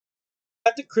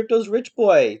Back to Crypto's Rich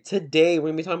Boy. Today we're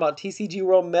going to be talking about TCG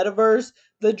World Metaverse,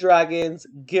 the Dragons,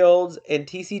 Guilds, and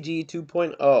TCG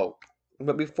 2.0.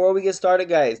 But before we get started,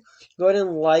 guys, go ahead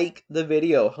and like the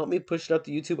video. Help me push it up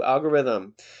the YouTube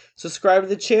algorithm. Subscribe to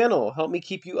the channel. Help me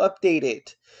keep you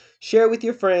updated. Share it with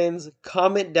your friends.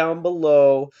 Comment down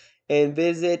below. And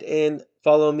visit and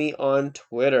follow me on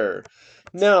Twitter.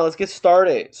 Now, let's get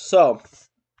started. So,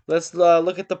 let's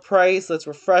look at the price. Let's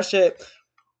refresh it.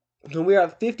 And we're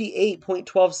at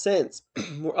 58.12 cents.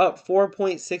 We're up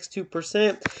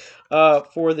 4.62%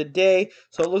 for the day.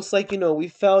 So it looks like, we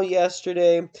fell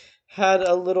yesterday, had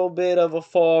a little bit of a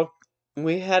fall.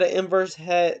 We had an inverse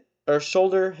head or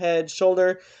shoulder.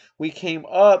 We came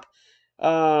up,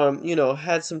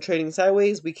 had some trading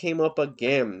sideways. We came up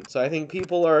again. So I think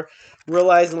people are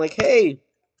realizing like, hey,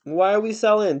 why are we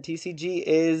selling? TCG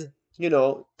is,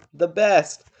 the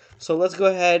best. So let's go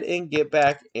ahead and get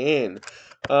back in.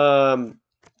 Now,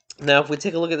 if we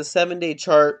take a look at the 7-day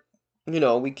chart,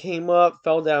 we came up,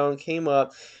 fell down, came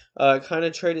up, kind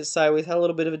of traded sideways, had a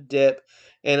little bit of a dip,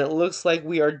 and it looks like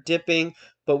we are dipping,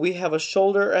 but we have a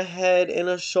shoulder ahead and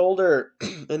a shoulder,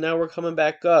 and now we're coming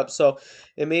back up. So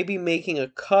it may be making a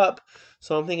cup.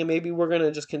 So I'm thinking maybe we're going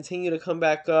to just continue to come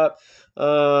back up.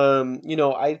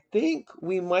 I think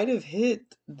we might have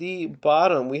hit the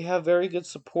bottom. We have very good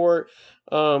support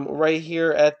right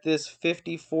here at this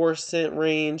 54-cent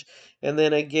range, and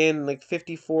then again like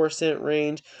 54-cent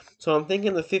range. So I'm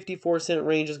thinking the 54-cent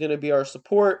range is going to be our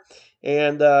support,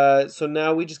 and so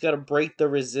now we just got to break the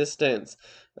resistance.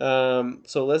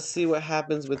 So let's see what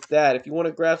happens with that. If you want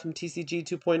to grab some TCG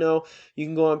 2.0, you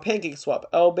can go on PancakeSwap,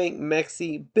 LBank,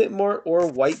 Mexi, Bitmart, or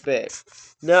Whitebit.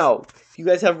 Now, if you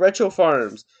guys have retro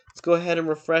farms, let's go ahead and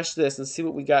refresh this and see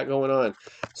what we got going on.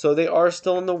 So they are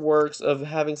still in the works of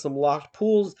having some locked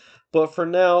pools, but for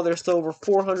now, they're still over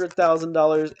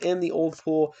 $400,000 in the old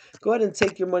pool. Go ahead and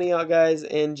take your money out, guys,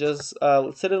 and just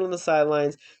sit it on the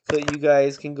sidelines so that you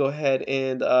guys can go ahead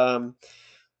and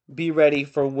be ready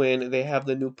for when they have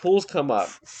the new pools come up.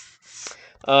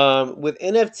 With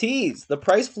NFTs, the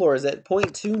price floor is at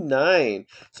 0.29.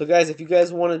 So, guys, if you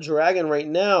guys want a dragon right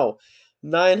now,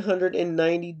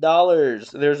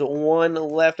 $990. There's one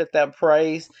left at that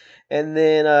price, and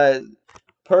then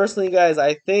personally, guys,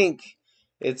 I think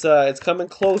it's coming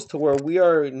close to where we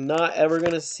are not ever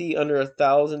gonna see under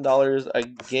 $1,000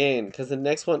 again, because the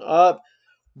next one up,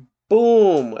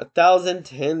 boom,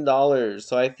 $1,010.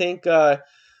 So I think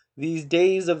these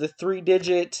days of the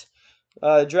 3-digit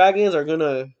dragons are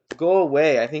gonna go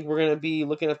away. I think we're gonna be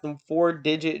looking at them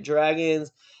 4-digit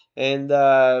dragons, and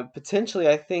potentially,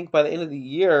 I think by the end of the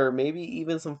year, maybe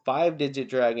even some 5-digit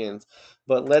dragons.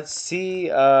 But let's see.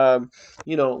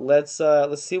 Let's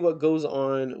see what goes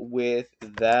on with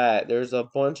that. There's a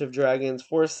bunch of dragons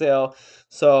for sale.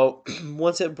 So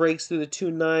once it breaks through the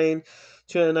 2.9.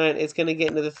 209, it's going to get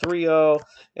into the 3.0,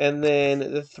 and then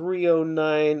the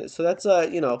 3.09. So that's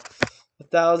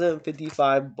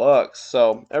 $1,055.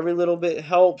 So every little bit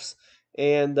helps,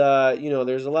 and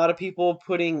there's a lot of people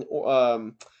putting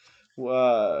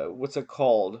what's it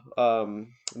called,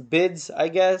 bids, I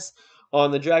guess,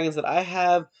 on the dragons that I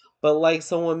have. But like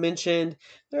someone mentioned,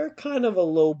 they're kind of a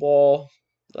low ball.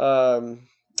 They're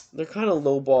kind of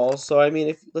low ball. So I mean,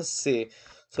 if let's see.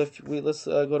 So if let's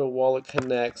go to Wallet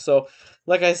Connect. So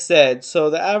like I said, so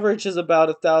the average is about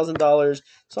 $1,000.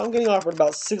 So I'm getting offered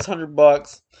about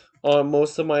 $600 on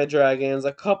most of my dragons.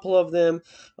 A couple of them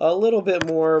a little bit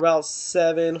more, about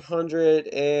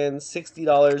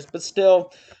 $760, but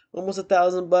still almost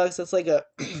 $1,000. That's like a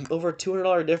over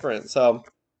 $200 difference. So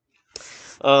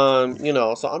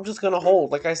so I'm just gonna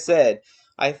hold. Like I said,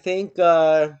 I think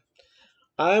I'm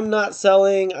not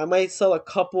selling. I might sell a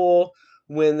couple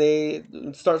when they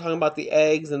start talking about the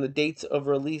eggs and the dates of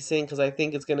releasing, because I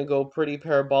think it's going to go pretty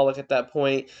parabolic at that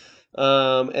point.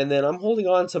 And then I'm holding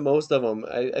on to most of them.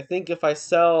 I think if I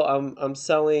sell, I'm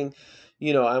selling.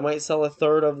 I might sell a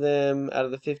third of them out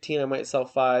of the 15. I might sell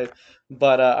 5,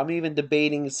 but I'm even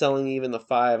debating selling even the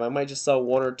 5. I might just sell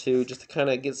 1 or 2 just to kind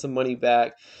of get some money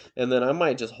back, and then I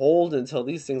might just hold until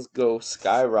these things go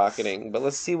skyrocketing. But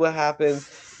let's see what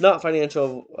happens. Not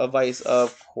financial advice,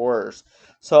 of course.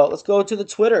 So let's go to the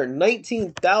Twitter.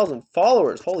 19,000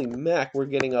 followers. Holy mac, we're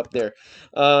getting up there.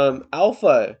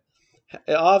 Alpha.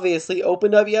 It obviously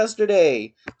opened up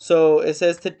yesterday. So it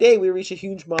says, today we reach a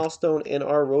huge milestone in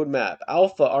our roadmap.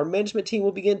 Alpha, our management team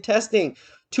will begin testing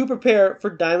to prepare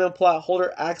for Diamond Plot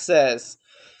holder access.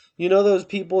 You know those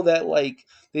people that like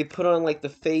they put on like the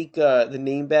fake the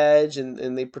name badge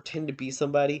and they pretend to be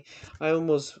somebody? I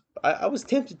was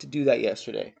tempted to do that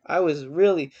yesterday. I was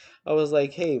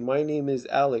like, hey, my name is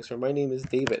Alex, or my name is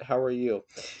David. How are you?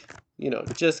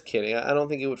 just kidding. I don't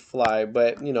think it would fly,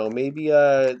 but maybe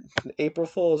April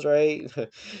Fools, right?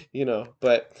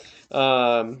 But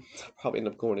probably end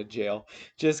up going to jail.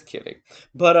 Just kidding.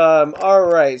 But all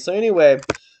right. So anyway,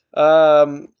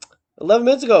 um 11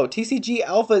 minutes ago, TCG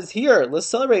Alpha is here. Let's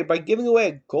celebrate by giving away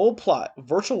a gold plot,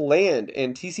 virtual land,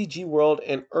 and TCG World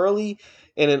an early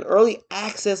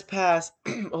access pass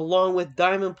along with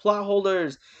diamond plot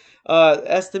holders.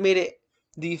 Estimated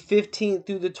the 15th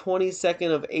through the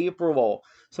 22nd of April.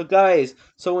 So guys,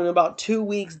 so in about 2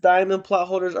 weeks, diamond plot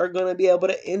holders are going to be able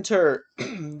to enter.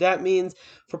 That means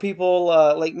for people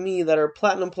like me that are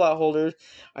platinum plot holders,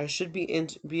 I should be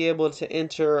able to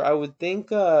enter, I would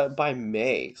think, by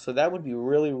May. So that would be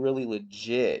really, really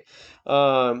legit.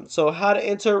 So how to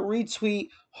enter, retweet,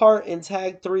 heart, and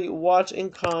tag 3, watch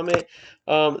and comment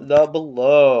the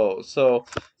below. So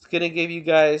it's going to give you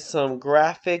guys some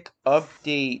graphic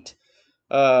update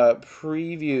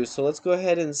preview. So let's go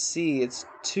ahead and see. It's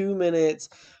 2 minutes.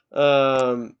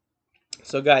 So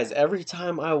guys, every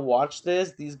time I watch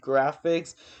this, these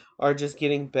graphics are just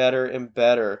getting better and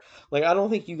better. Like, I don't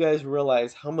think you guys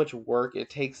realize how much work it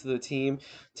takes the team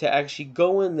to actually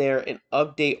go in there and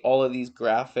update all of these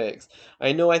graphics.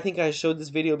 I think I showed this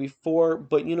video before,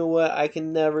 but you know what? I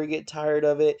can never get tired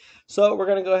of it. So we're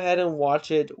gonna go ahead and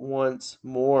watch it once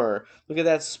more. Look at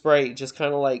that sprite just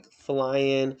kind of like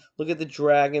flying. Look at the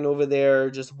dragon over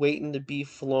there just waiting to be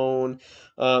flown.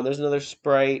 There's another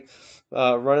sprite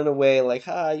running away like,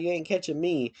 ha, you ain't catching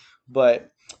me.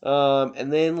 But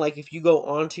and then like if you go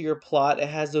onto your plot, it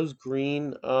has those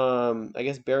green I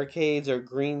guess barricades or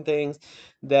green things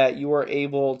that you are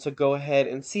able to go ahead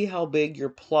and see how big your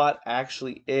plot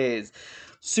actually is.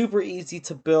 Super easy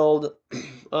to build.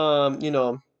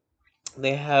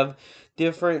 They have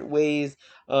different ways,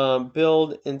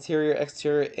 build interior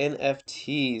exterior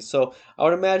NFTs. So I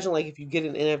would imagine like if you get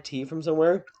an NFT from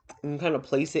somewhere, you can kind of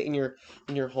place it in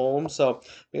your home. So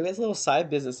maybe that's a little side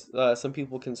business some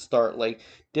people can start, like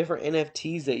different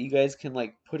NFTs that you guys can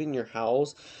like put in your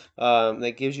house,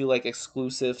 that gives you like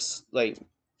exclusives, like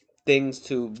things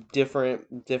to different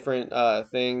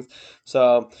things.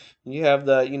 So you have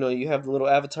the little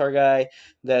avatar guy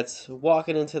that's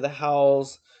walking into the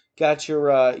house, got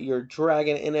your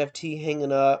dragon NFT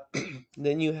hanging up.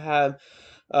 Then you have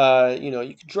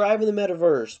you can drive in the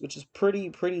metaverse, which is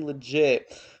pretty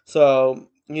legit. So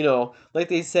like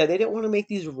they said, they didn't want to make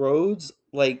these roads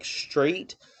like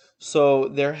straight, so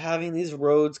they're having these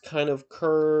roads kind of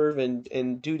curve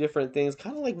and do different things,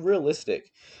 kind of like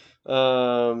realistic. So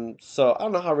I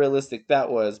don't know how realistic that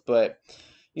was, but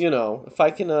if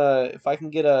I can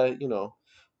get a,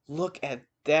 look at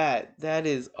that. That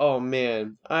is, oh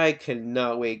man, I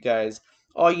cannot wait, guys.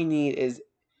 All you need is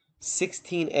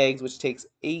 16 eggs, which takes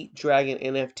 8 dragon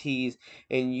NFTs,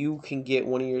 and you can get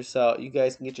one of yourself. You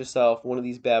guys can get yourself one of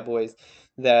these bad boys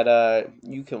that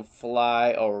you can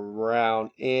fly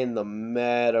around in the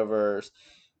metaverse.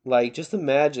 Like, just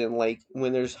imagine, like,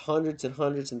 when there's hundreds and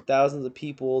hundreds and thousands of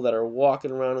people that are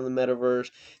walking around in the metaverse,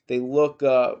 they look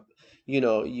up,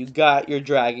 you got your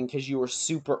dragon because you were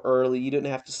super early. You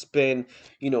didn't have to spend,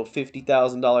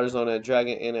 $50,000 on a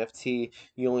dragon NFT.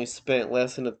 You only spent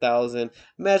less than 1,000.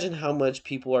 Imagine how much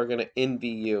people are gonna envy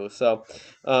you. So,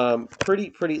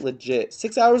 pretty legit.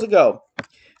 6 hours ago,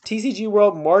 TCG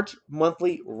World March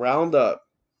monthly roundup.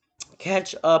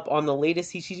 Catch up on the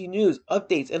latest TCG news,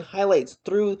 updates, and highlights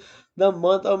through the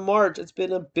month of March. It's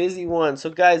been a busy one.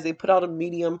 So, guys, they put out a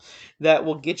medium that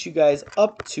will get you guys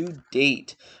up to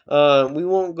date. We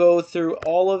won't go through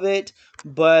all of it,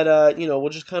 but, we'll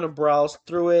just kind of browse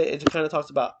through it. It just kind of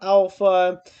talks about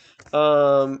alpha.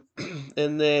 Um,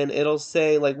 and then it'll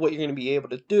say like what you're going to be able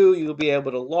to do. You'll be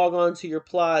able to log on to your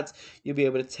plots. You'll be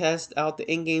able to test out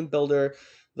the in-game builder.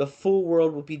 The full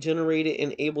world will be generated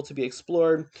and able to be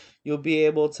explored. You'll be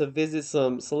able to visit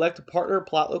some select partner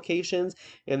plot locations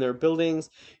and their buildings.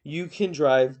 You can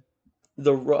drive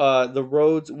the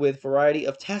roads with variety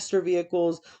of tester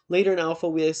vehicles. Later in alpha,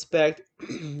 we expect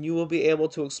you will be able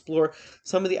to explore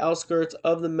some of the outskirts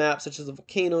of the map, such as the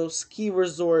volcano, ski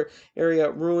resort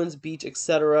area, ruins, beach,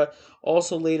 etc.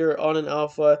 Also later on in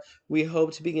alpha, we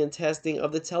hope to begin testing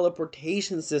of the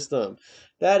teleportation system.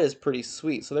 That is pretty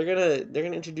sweet. So they're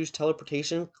gonna introduce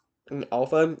teleportation in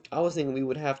alpha. I was thinking we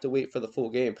would have to wait for the full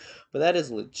game, but that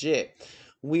is legit.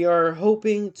 We are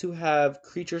hoping to have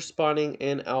creature spawning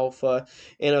in alpha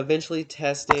and eventually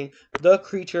testing the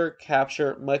creature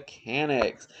capture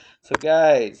mechanics. So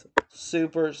guys,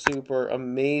 super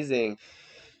amazing.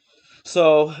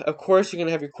 So of course you're going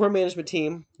to have your core management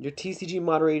team, your TCG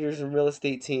moderators and real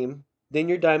estate team, then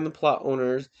your diamond plot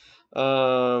owners.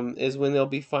 is when they'll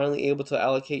be finally able to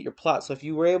allocate your plot. So if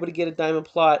you were able to get a diamond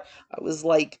plot, I was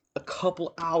like a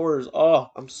couple hours. Oh,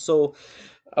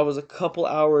 I was a couple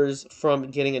hours from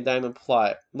getting a diamond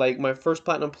plot. Like my first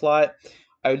platinum plot,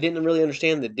 I didn't really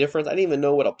understand the difference. I didn't even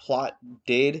know what a plot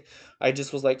did. I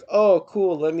just was like, oh,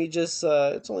 cool. Let me just,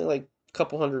 it's only like a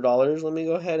couple $100. Let me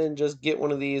go ahead and just get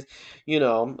one of these. I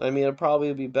mean, it'd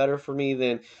probably be better for me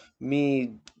than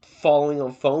me following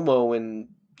on FOMO and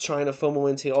trying to FOMO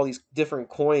into all these different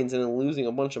coins and then losing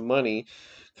a bunch of money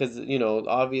because,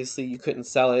 obviously you couldn't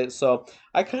sell it. So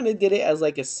I kind of did it as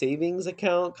like a savings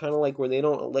account, kind of like where they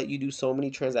don't let you do so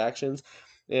many transactions.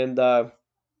 And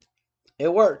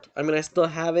it worked. I mean, I still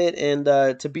have it. And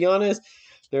to be honest,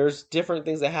 there's different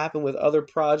things that happen with other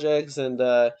projects. And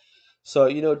so,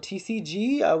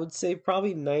 TCG, I would say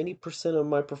probably 90% of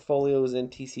my portfolio is in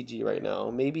TCG right now,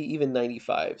 maybe even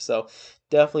 95. So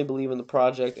definitely believe in the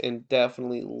project and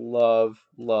definitely love,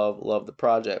 love, love the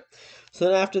project. So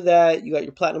then after that, you got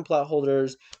your platinum plot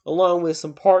holders along with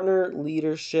some partner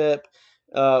leadership.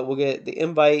 We'll get the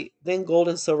invite, then gold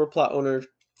and silver plot owners,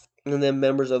 and then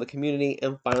members of the community,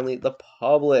 and finally the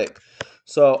public.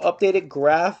 So updated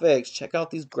graphics. Check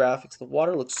out these graphics. The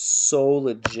water looks so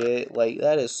legit. Like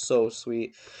that is so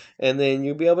sweet. And then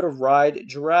you'll be able to ride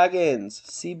dragons.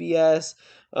 CBS.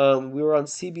 We were on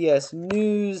CBS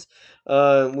News.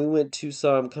 We went to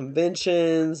some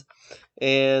conventions,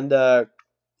 and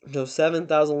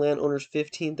 7,000 landowners,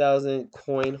 15,000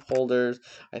 coin holders.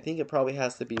 I think it probably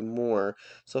has to be more.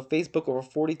 So Facebook over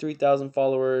 43,000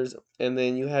 followers, and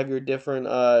then you have your different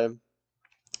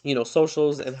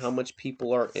socials and how much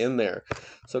people are in there.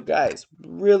 So guys,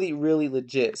 really, really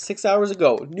legit. 6 hours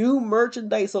ago, new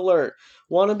merchandise alert.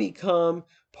 Want to become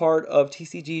part of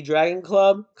TCG Dragon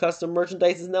Club? Custom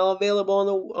merchandise is now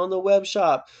available on the web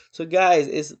shop. So guys,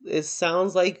 it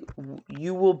sounds like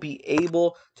you will be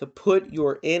able to put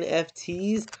your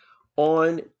NFTs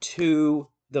onto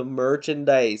the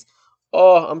merchandise.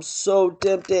 Oh, I'm so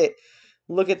tempted.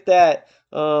 Look at that.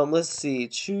 Let's see.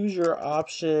 Choose your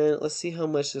option. Let's see how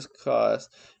much this costs.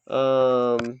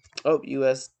 USD,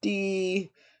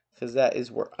 because that is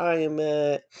where I am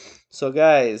at. So,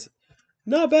 guys,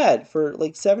 not bad for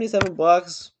like 77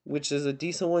 bucks, which is a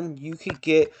decent one. You could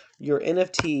get your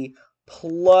NFT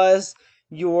plus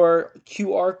your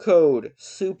QR code.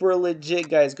 Super legit,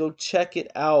 guys. Go check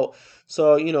it out.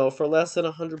 So, for less than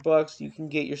 100 bucks, you can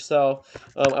get yourself,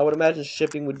 I would imagine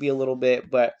shipping would be a little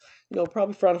bit, but,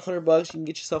 probably for around 100 bucks, you can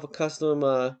get yourself a custom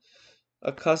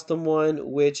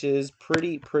one, which is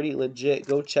pretty legit.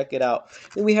 Go check it out.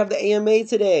 Then we have the AMA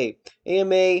today.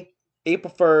 AMA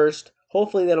April 1st.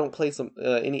 Hopefully they don't play some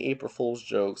any April Fool's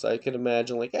jokes. I could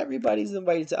imagine like everybody's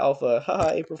invited to Alpha. Haha,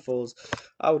 April Fool's.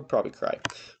 I would probably cry.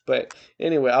 But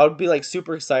anyway, I would be like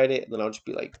super excited, and then I'll just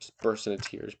be like just bursting into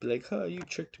tears. Be like, "Huh, you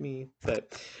tricked me."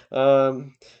 But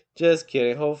just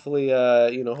kidding. Hopefully,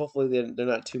 hopefully they're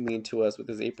not too mean to us with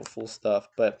this April Fool's stuff.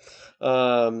 But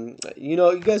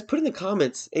you guys put in the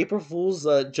comments April Fool's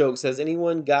jokes. Has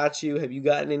anyone got you? Have you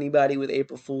gotten anybody with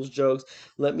April Fool's jokes?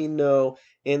 Let me know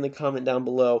in the comment down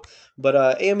below.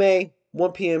 But AMA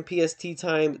 1 p.m. PST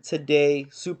time today.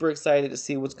 Super excited to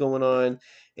see what's going on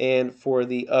and for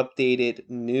the updated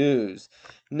news.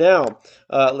 Now,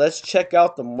 let's check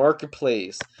out the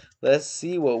marketplace. Let's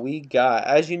see what we got.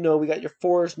 As you know, we got your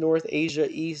Forest, North, Asia,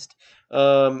 East,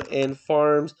 and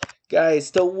Farms. Guys,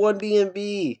 still 1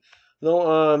 BNB.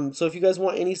 No, so if you guys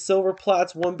want any silver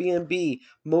plots, 1 BNB.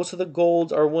 Most of the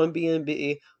golds are 1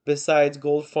 BNB. Besides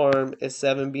Gold Farm is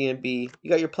 7 BNB.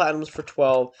 You got your platinums for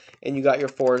 12, and you got your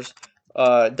forest,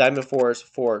 diamond forest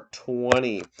for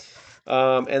 20.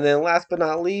 And then last but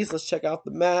not least, let's check out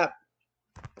the map.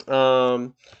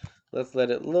 Let's let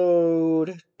it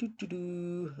load.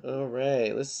 All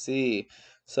right, let's see.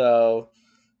 So,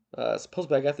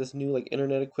 supposedly I got this new like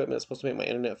internet equipment. It's supposed to make my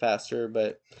internet faster,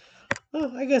 but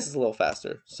I guess it's a little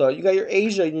faster. So you got your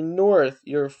Asia, your North,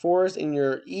 your Forest, and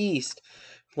your East.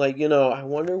 Like, I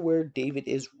wonder where David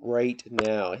is right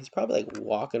now. He's probably like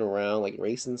walking around, like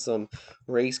racing some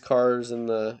race cars in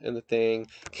the thing.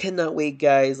 Cannot wait,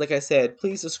 guys. Like I said,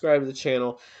 please subscribe to the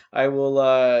channel. I will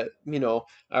I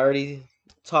already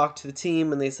talked to the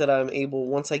team and they said I'm able,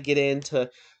 once I get in, to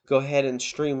go ahead and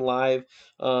stream live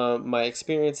my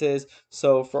experiences.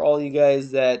 So for all you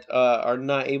guys that are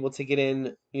not able to get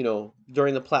in,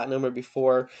 during the platinum or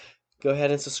before, go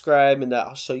ahead and subscribe and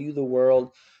I'll show you the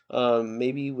world.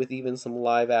 Maybe with even some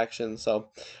live action. So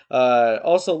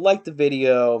also like the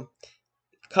video,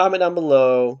 comment down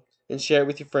below, and share it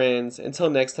with your friends. Until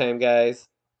next time, guys.